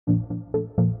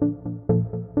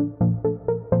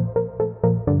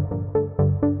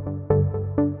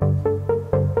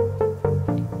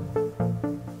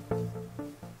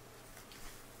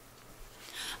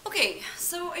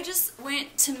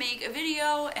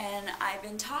and I've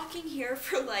been talking here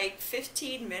for like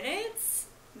 15 minutes,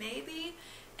 maybe,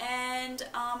 and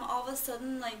all of a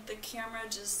sudden, like, the camera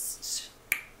just,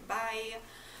 bye.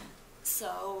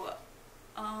 So,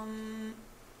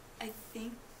 I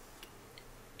think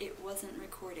it wasn't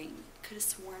recording. Could have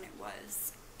sworn it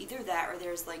was. Either that or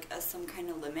there's like some kind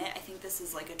of limit. I think this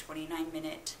is like a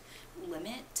 29-minute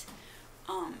limit.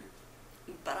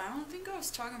 But I don't think I was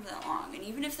talking for that long. And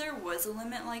even if there was a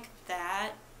limit like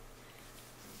that,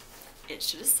 it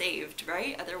should have saved,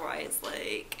 right? Otherwise,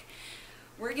 like,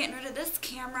 we're getting rid of this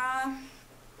camera.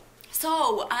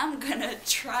 So I'm gonna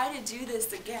try to do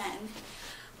this again.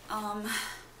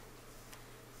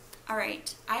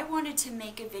 Alright, I wanted to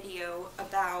make a video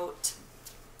about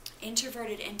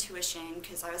introverted intuition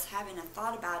because I was having a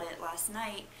thought about it last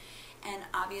night, and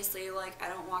obviously, like, I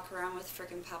don't walk around with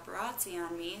frickin' paparazzi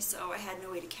on me, so I had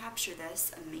no way to capture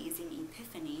this amazing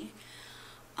epiphany.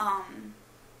 I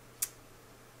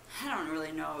don't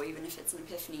really know even if it's an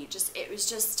epiphany. It was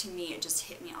just, to me, it just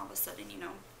hit me all of a sudden, you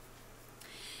know.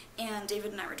 And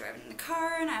David and I were driving in the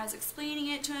car, and I was explaining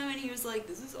it to him, and he was like,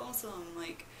 "This is awesome,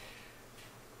 like,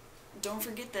 don't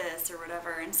forget this," or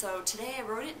whatever. And so today I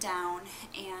wrote it down,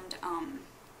 and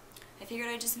I figured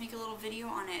I'd just make a little video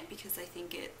on it because I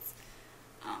think it's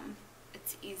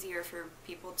easier for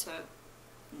people to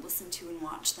listen to and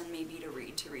watch than maybe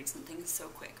to read something so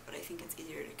quick, but I think it's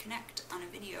easier to connect on a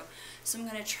video. So I'm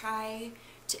going to try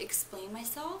to explain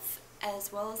myself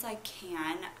as well as I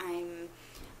can.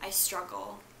 I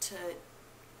struggle to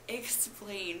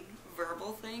explain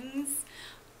verbal things.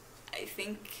 I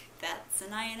think that's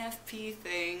an INFP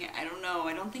thing. I don't know.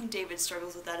 I don't think David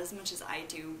struggles with that as much as I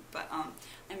do, but I'm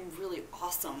really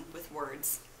awesome with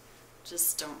words.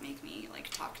 Just don't make me, like,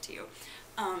 talk to you.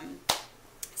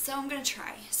 So I'm gonna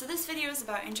try. So this video is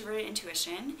about introverted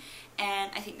intuition,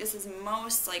 and I think this is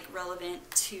most, like, relevant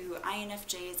to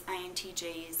INFJs,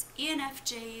 INTJs,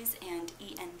 ENFJs, and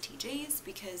ENTJs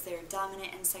because they're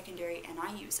dominant and secondary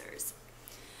NI users.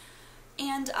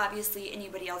 And obviously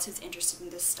anybody else who's interested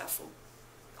in this stuff will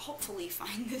hopefully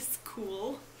find this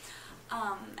cool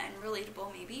and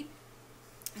relatable, maybe.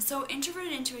 So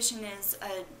introverted intuition is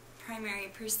a primary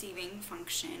perceiving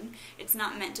function. It's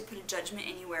not meant to put a judgment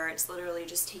anywhere. It's literally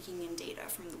just taking in data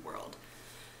from the world.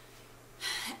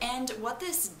 And what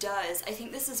this does, I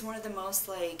think this is one of the most,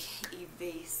 like,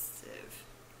 evasive.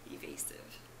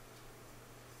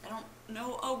 I don't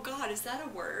know. Oh God, is that a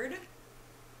word?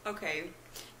 Okay.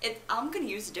 I'm going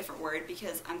to use a different word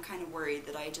because I'm kind of worried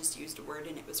that I just used a word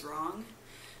and it was wrong.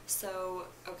 So,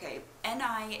 okay,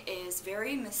 NI is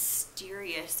very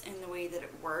mysterious in the way that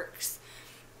it works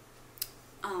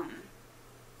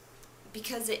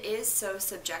because it is so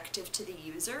subjective to the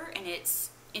user, and it's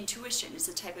intuition. It's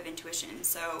a type of intuition.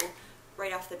 So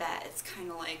right off the bat, it's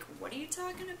kind of like, what are you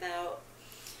talking about?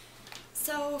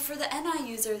 So for the NI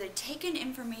user, they take in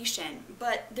information,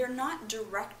 but they're not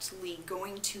directly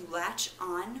going to latch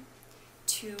on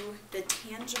to the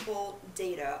tangible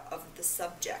data of the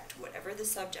subject, whatever the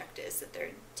subject is that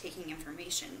they're taking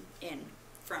information in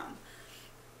from.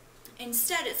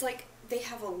 Instead, it's like they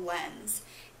have a lens,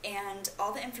 and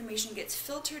all the information gets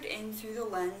filtered in through the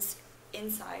lens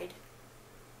inside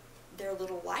their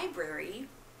little library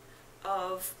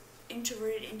of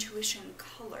introverted intuition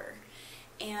color.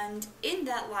 And in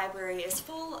that library is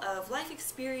full of life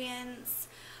experience,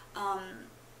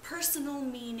 personal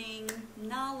meaning,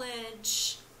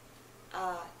 knowledge,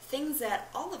 things that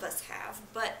all of us have,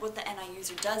 but what the NI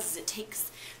user does is it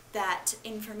takes that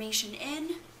information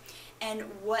in, and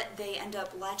what they end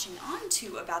up latching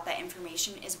onto about that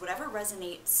information is whatever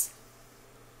resonates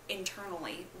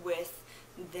internally with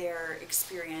their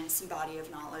experience, body of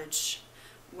knowledge,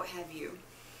 what have you.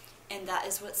 And that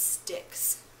is what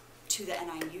sticks to the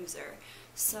NI user.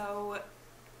 So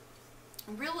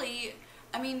really,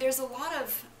 I mean, there's a lot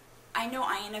of, I know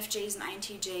INFJs and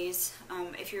INTJs,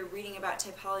 if you're reading about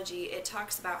typology, it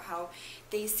talks about how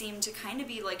they seem to kind of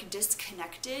be, like,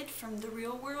 disconnected from the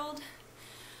real world.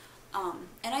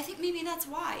 And I think maybe that's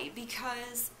why,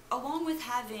 because along with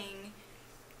having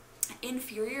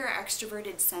inferior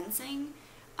extroverted sensing,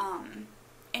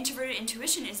 introverted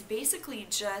intuition is basically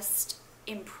just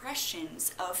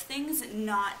impressions of things,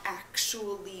 not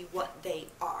actually what they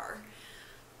are.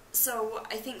 So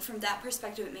I think from that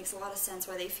perspective it makes a lot of sense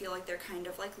why they feel like they're kind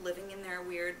of like living in their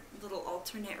weird little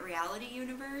alternate reality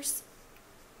universe.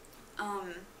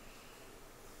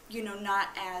 You know, not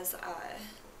as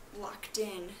locked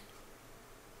in,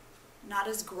 not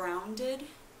as grounded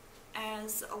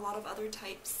as a lot of other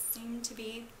types seem to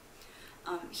be.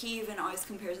 He even always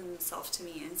compares himself to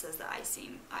me and says that I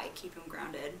keep him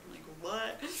grounded. I'm like,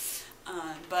 what?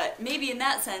 But maybe in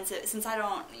that sense, since I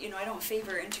don't, I don't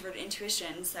favor introverted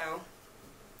intuition, so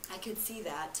I could see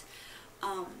that.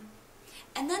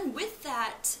 And then with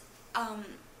that,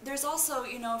 there's also,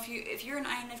 if you're an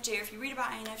INFJ, or if you read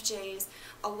about INFJs,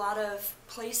 a lot of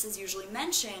places usually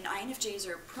mention INFJs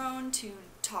are prone to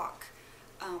talk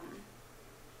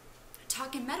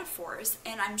in metaphors,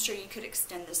 and I'm sure you could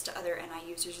extend this to other NI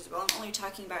users as well. I'm only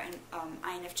talking about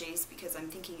INFJs because I'm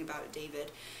thinking about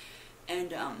David,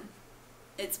 and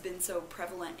it's been so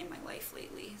prevalent in my life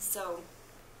lately. So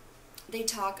they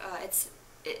talk,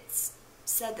 it's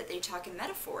said that they talk in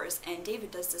metaphors, and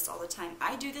David does this all the time.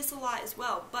 I do this a lot as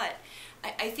well, but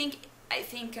I think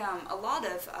a lot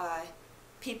of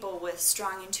people with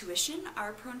strong intuition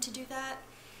are prone to do that.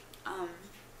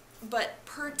 But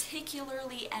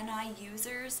particularly NI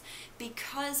users,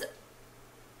 because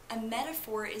a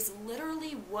metaphor is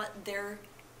literally what they're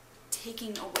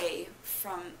taking away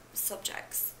from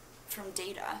subjects, from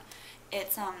data.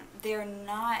 It's, they're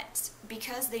not,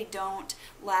 because they don't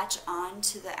latch on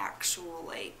to the actual,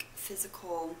 like,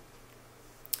 physical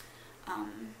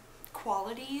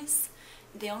qualities,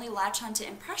 they only latch on to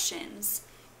impressions.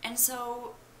 And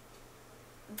so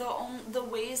the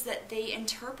ways that they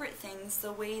interpret things,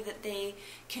 the way that they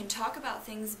can talk about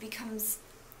things becomes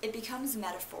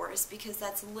metaphors, because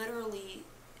that's literally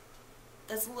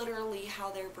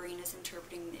how their brain is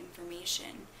interpreting the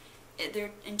information.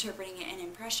 They're interpreting it in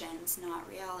impressions, not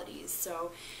realities.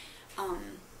 So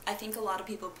I think a lot of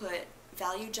people put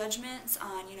value judgments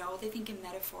on, they think in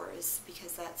metaphors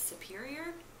because that's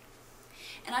superior.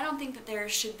 And I don't think that there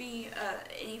should be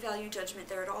any value judgment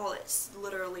there at all. It's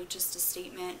literally just a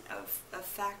statement of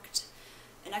fact,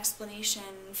 an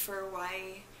explanation for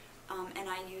why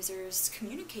NI users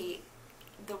communicate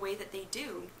the way that they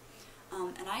do.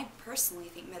 And I personally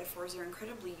think metaphors are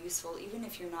incredibly useful, even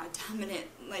if you're not a dominant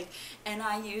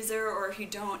NI user, or if you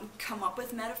don't come up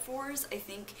with metaphors. I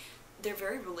think they're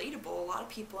very relatable. A lot of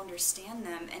people understand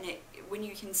them, and when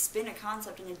you can spin a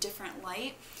concept in a different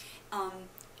light,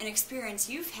 an experience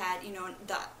you've had,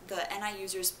 the NI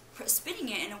users spinning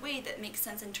it in a way that makes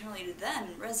sense internally to them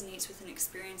and resonates with an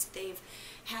experience that they've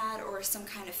had, or some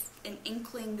kind of an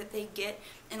inkling that they get,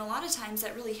 and a lot of times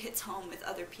that really hits home with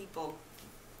other people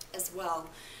as well.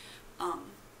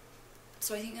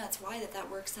 So I think that's why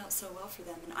that works out so well for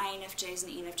them. And INFJs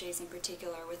and ENFJs in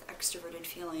particular, with extroverted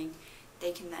feeling,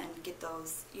 they can then get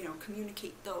those,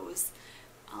 communicate those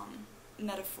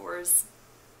metaphors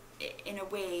in a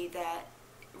way that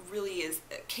really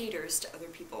caters to other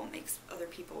people, makes other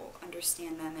people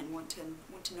understand them and want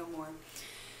to know more.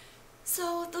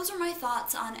 So those are my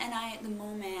thoughts on NI at the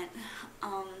moment.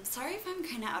 Sorry if I'm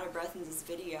kind of out of breath in this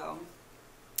video.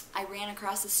 I ran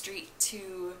across the street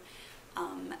to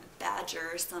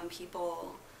badger some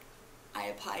people. I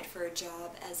applied for a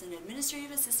job as an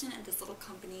administrative assistant at this little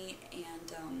company,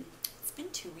 and it's been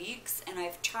 2 weeks, and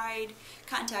I've tried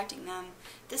contacting them.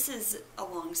 This is a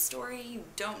long story, you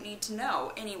don't need to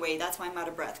know. Anyway, that's why I'm out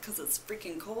of breath, because it's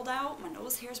freaking cold out, my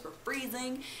nose hairs were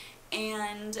freezing,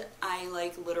 and I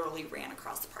literally ran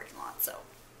across the parking lot. So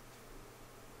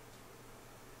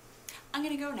I'm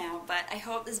gonna go now, but I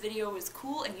hope this video was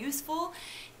cool and useful,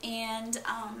 and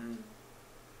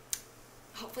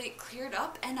hopefully it cleared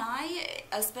up NI,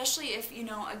 especially if,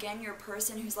 again, you're a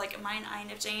person who's like, am I an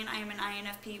INFJ and I am an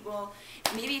INFP? Well,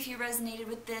 maybe if you resonated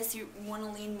with this, you want to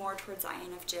lean more towards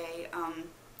INFJ.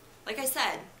 Like I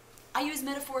said, I use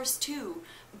metaphors too,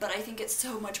 but I think it's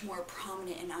so much more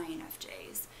prominent in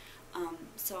INFJs.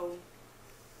 So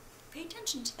pay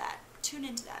attention to that. Tune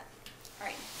into that.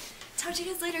 Alright. Talk to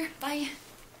you guys later. Bye.